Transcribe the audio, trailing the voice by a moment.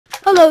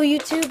Hello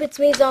YouTube, it's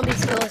me Zombie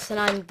Skills and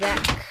I'm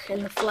back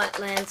in the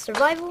Flatland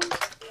Survival.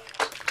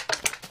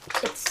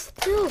 It's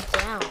still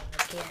down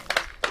again.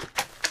 I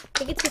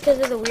think it's because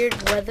of the weird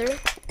weather.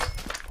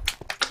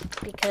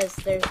 Because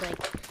there's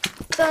like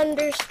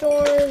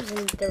thunderstorms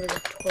and there was a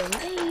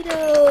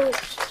tornado.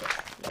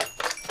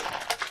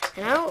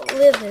 And I don't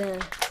live in a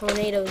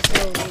tornado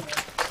zone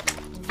either.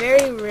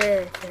 Very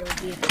rare there would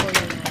be a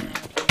tornado around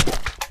here.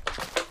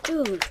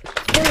 Dude,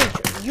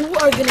 villager, you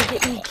are gonna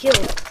get me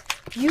killed.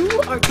 You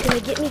are gonna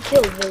get me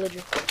killed,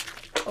 villager.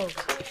 Oh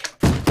gosh.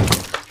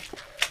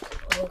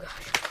 Oh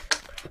gosh.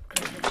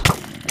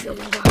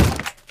 Building block.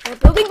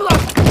 Building block.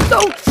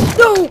 No!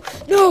 No!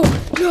 No!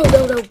 No!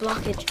 No! No!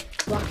 Blockage.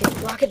 Blockage.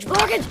 Blockage.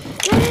 Blockage.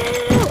 No!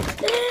 No!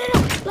 No! No! No!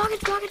 No!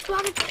 Blockage. Blockage.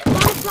 Blockage.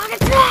 Blockage.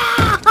 Blockage.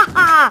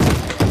 Ah!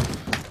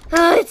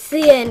 It's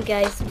the end,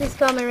 guys. Please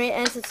comment, rate,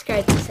 and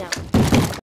subscribe. Peace out.